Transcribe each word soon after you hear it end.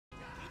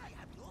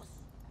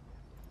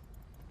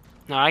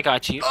No, I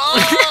got you.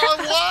 Oh,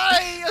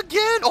 why?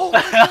 Again? Oh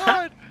my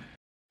god!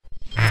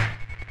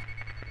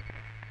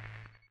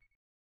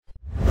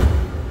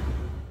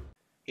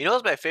 You know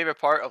what's my favorite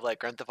part of like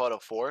Grand Theft Auto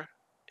 4?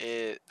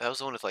 That was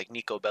the one with like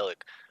Nico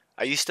Bellic.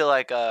 I used to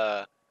like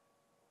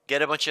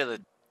get a bunch of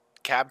the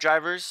cab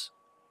drivers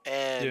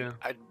and Yeah.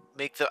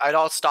 I'd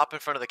all stop in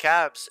front of the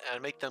cabs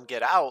and make them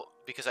get out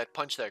because I'd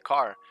punch their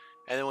car.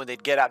 And then when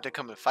they'd get out to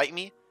come and fight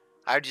me,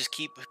 I'd just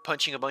keep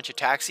punching a bunch of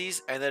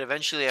taxis, and then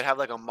eventually I'd have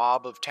like a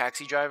mob of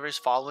taxi drivers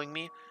following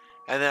me,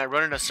 and then I'd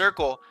run in a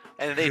circle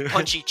and they'd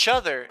punch each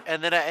other,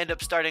 and then I end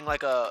up starting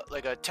like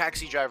a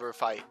taxi driver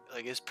fight.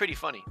 Like, it's pretty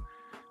funny.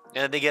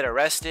 And then they get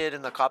arrested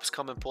and the cops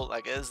come and pull.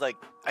 Like, it was like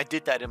I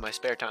did that in my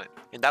spare time.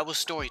 And that was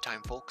story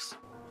time, folks.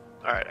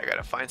 Alright, I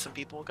gotta find some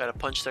people, gotta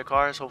punch their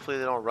cars, hopefully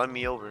they don't run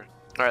me over.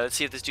 Alright, let's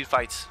see if this dude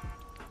fights.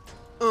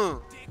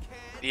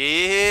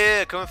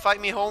 Yeah, come and fight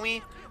me,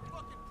 homie.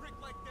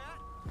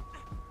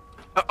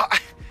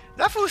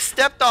 That fool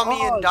stepped on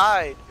me and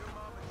died.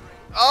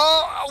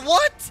 Oh,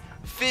 what?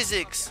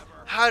 Physics.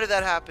 How did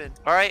that happen?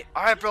 Alright,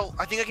 bro,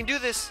 I think I can do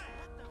this.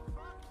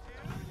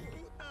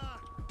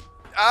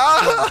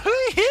 Oh,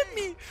 he hit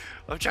me.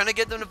 I'm trying to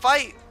get them to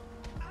fight.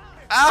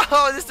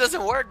 Oh, this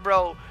doesn't work,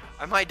 bro.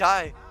 I might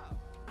die.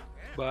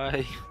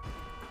 Bye.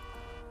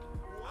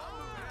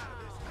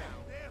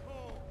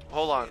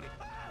 Hold on.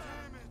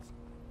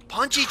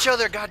 Punch each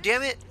other, god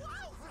damn it.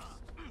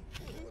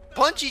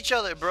 Punch each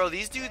other, bro.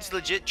 These dudes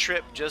legit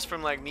trip just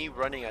from like me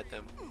running at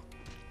them.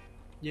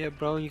 Yeah,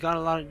 bro, you got a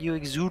lot of, you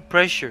exude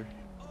pressure.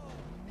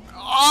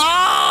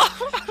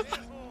 Oh!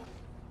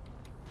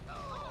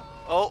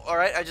 Oh,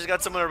 alright, I just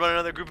got someone to run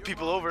another group of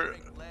people over.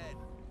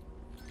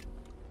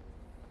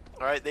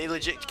 Alright, they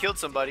legit killed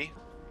somebody.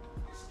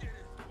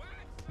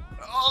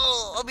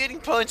 Oh, I'm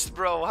getting punched,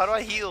 bro. How do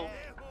I heal?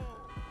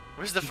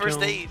 Where's the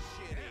first aid?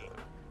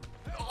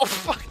 Oh,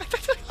 fuck.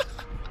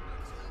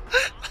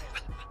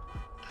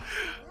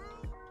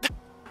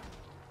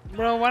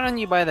 Bro, why don't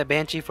you buy the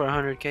Banshee for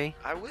 100K?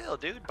 I will,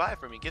 dude. Buy it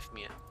for me. Gift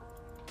me it.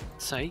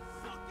 Sight.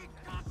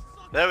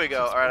 There we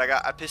go. Alright,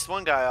 I pissed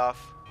one guy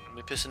off. Let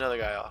me piss another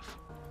guy off.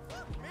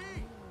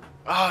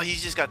 Oh, he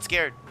just got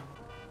scared.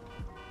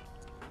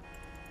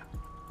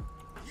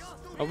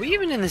 Are we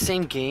even in the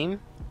same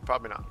game?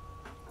 Probably not.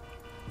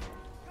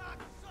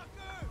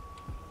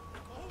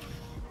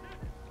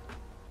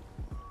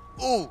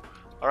 Ooh!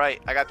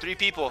 Alright, I got 3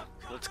 people.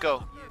 Let's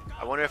go.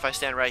 I wonder if I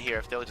stand right here,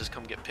 if they'll just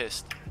come get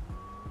pissed.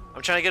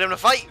 I'm trying to get them to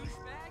fight!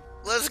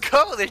 Let's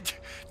go!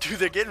 Dude,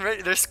 they're getting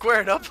ready. They're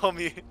squaring up on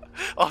me.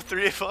 All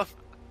 3 of them.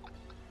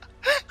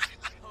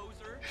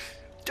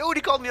 Dude,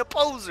 he called me a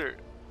poser!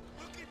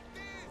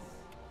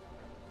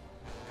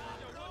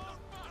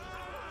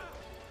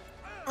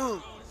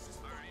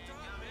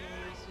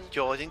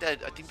 Yo, I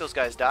think those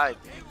guys died.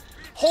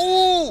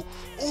 Oh!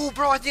 Oh,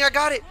 bro, I think I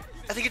got it.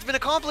 I think it's been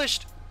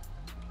accomplished.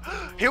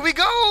 Here we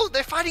go.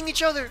 They're fighting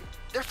each other.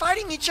 They're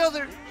fighting each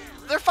other.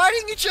 They're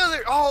fighting each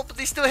other. Oh, but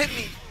they still hit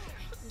me.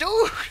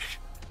 Dude.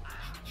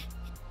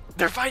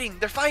 They're fighting.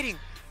 They're fighting.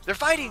 They're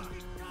fighting.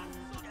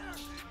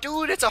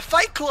 Dude, it's a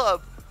fight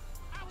club.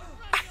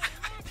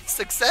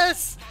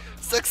 Success.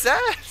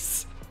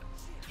 Success.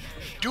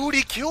 Dude,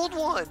 he killed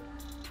one.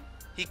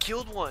 He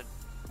killed one.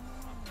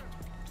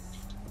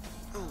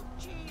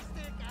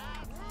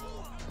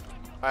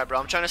 Alright, bro,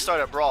 I'm trying to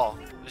start a brawl.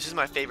 This is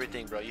my favorite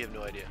thing, bro. You have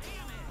no idea.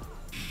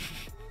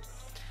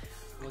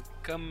 Well,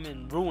 come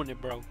and ruin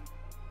it, bro.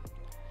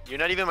 You're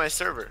not even my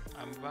server.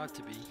 I'm about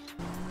to be.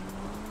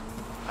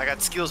 I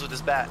got skills with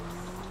this bat.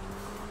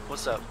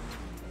 What's up?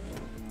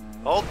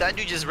 Oh, that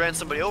dude just ran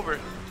somebody over.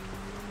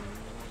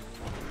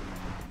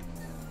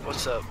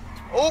 What's up?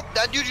 Oh,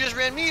 that dude just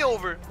ran me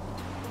over.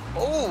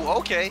 Oh,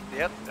 okay.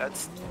 Yep,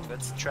 that's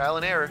trial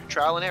and error.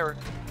 Trial and error.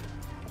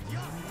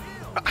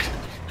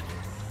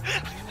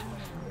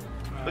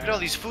 Look at all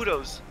these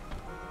photos.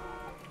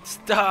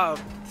 Stop!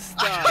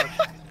 Stop!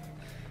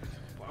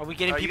 Are we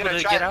getting people to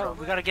get out?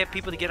 Bro. We gotta get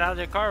people to get out of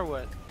their car or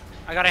what?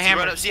 I got a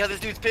hammer. See how this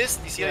dude's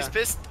pissed? You see how he's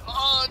pissed?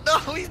 Oh no,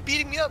 he's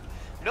beating me up.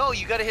 No,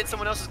 you gotta hit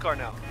someone else's car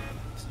now.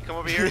 So you come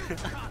over here,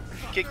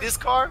 kick this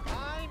car.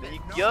 Then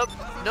yup.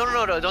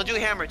 No, don't do a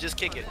hammer. Just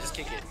kick it. Just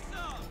kick it.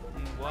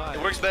 Why?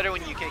 It works better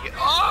when you kick it.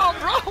 Oh,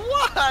 bro,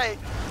 why?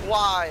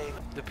 Why?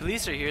 The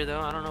police are here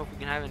though. I don't know if we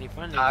can have any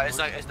fun. It's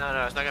not gonna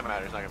matter. It's not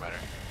gonna matter.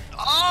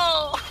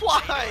 Oh,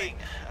 why?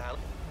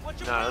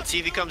 No, let's see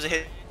if he comes and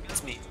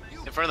hits me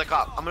in front of the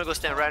cop. I'm gonna go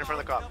stand right in front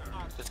of the cop.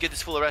 Let's get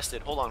this fool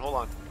arrested. Hold on.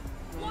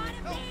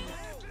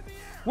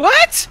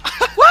 What?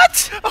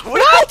 What?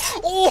 What?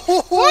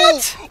 Oh,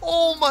 what?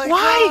 Oh my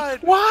God!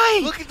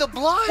 Why? Look at the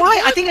blood. Why?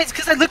 What? I think it's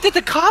because I looked at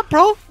the cop,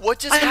 bro. What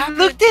just happened?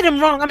 I looked at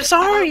him wrong. I'm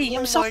sorry.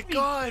 I'm sorry. Oh my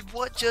God!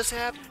 What just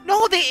happened?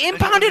 No, they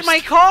impounded my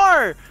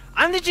car.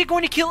 I'm legit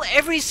going to kill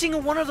every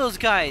single one of those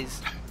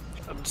guys.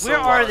 Where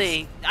are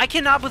they? I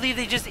cannot believe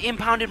they just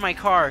impounded my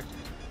car.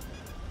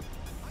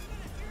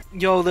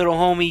 Yo, little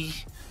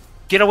homie,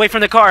 get away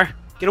from the car.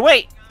 Get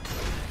away.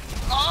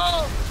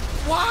 Oh,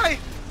 why?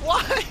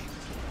 Why?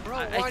 Bro,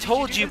 I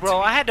told you, bro.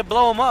 I had to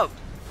blow him up.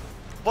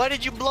 Why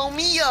did you blow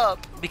me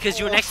up? Because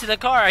you were next to the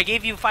car. I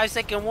gave you a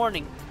 5-second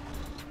warning.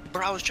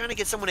 Bro, I was trying to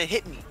get someone to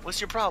hit me.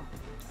 What's your problem?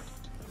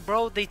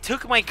 Bro, they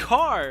took my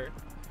car.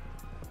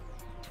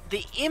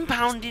 They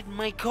impounded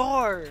my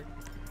car.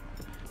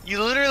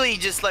 You literally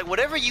just like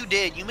whatever you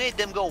did, you made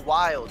them go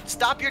wild.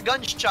 Stop your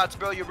gunshots,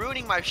 bro. You're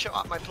ruining my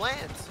my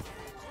plans.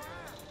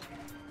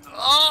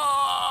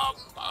 Oh.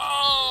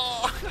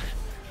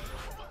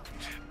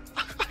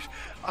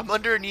 I'm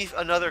underneath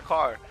another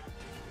car.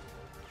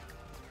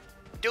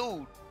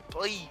 Dude,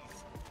 please.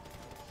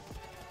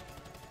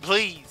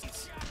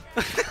 Please.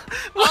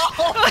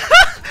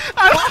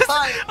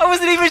 I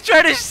wasn't even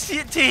trying to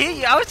hit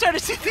you. I was trying to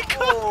see the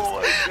cops.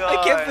 Oh my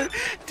god.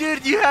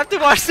 Dude, you have to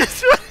watch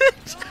this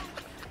footage.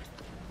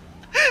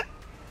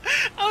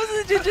 I was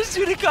legit just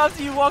shooting cops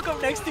and you walk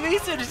up next to me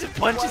and just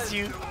punches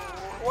you.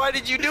 Why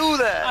did you do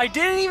that? I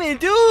didn't even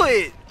do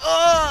it.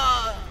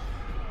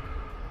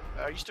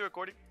 Are you still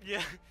recording?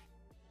 Yeah.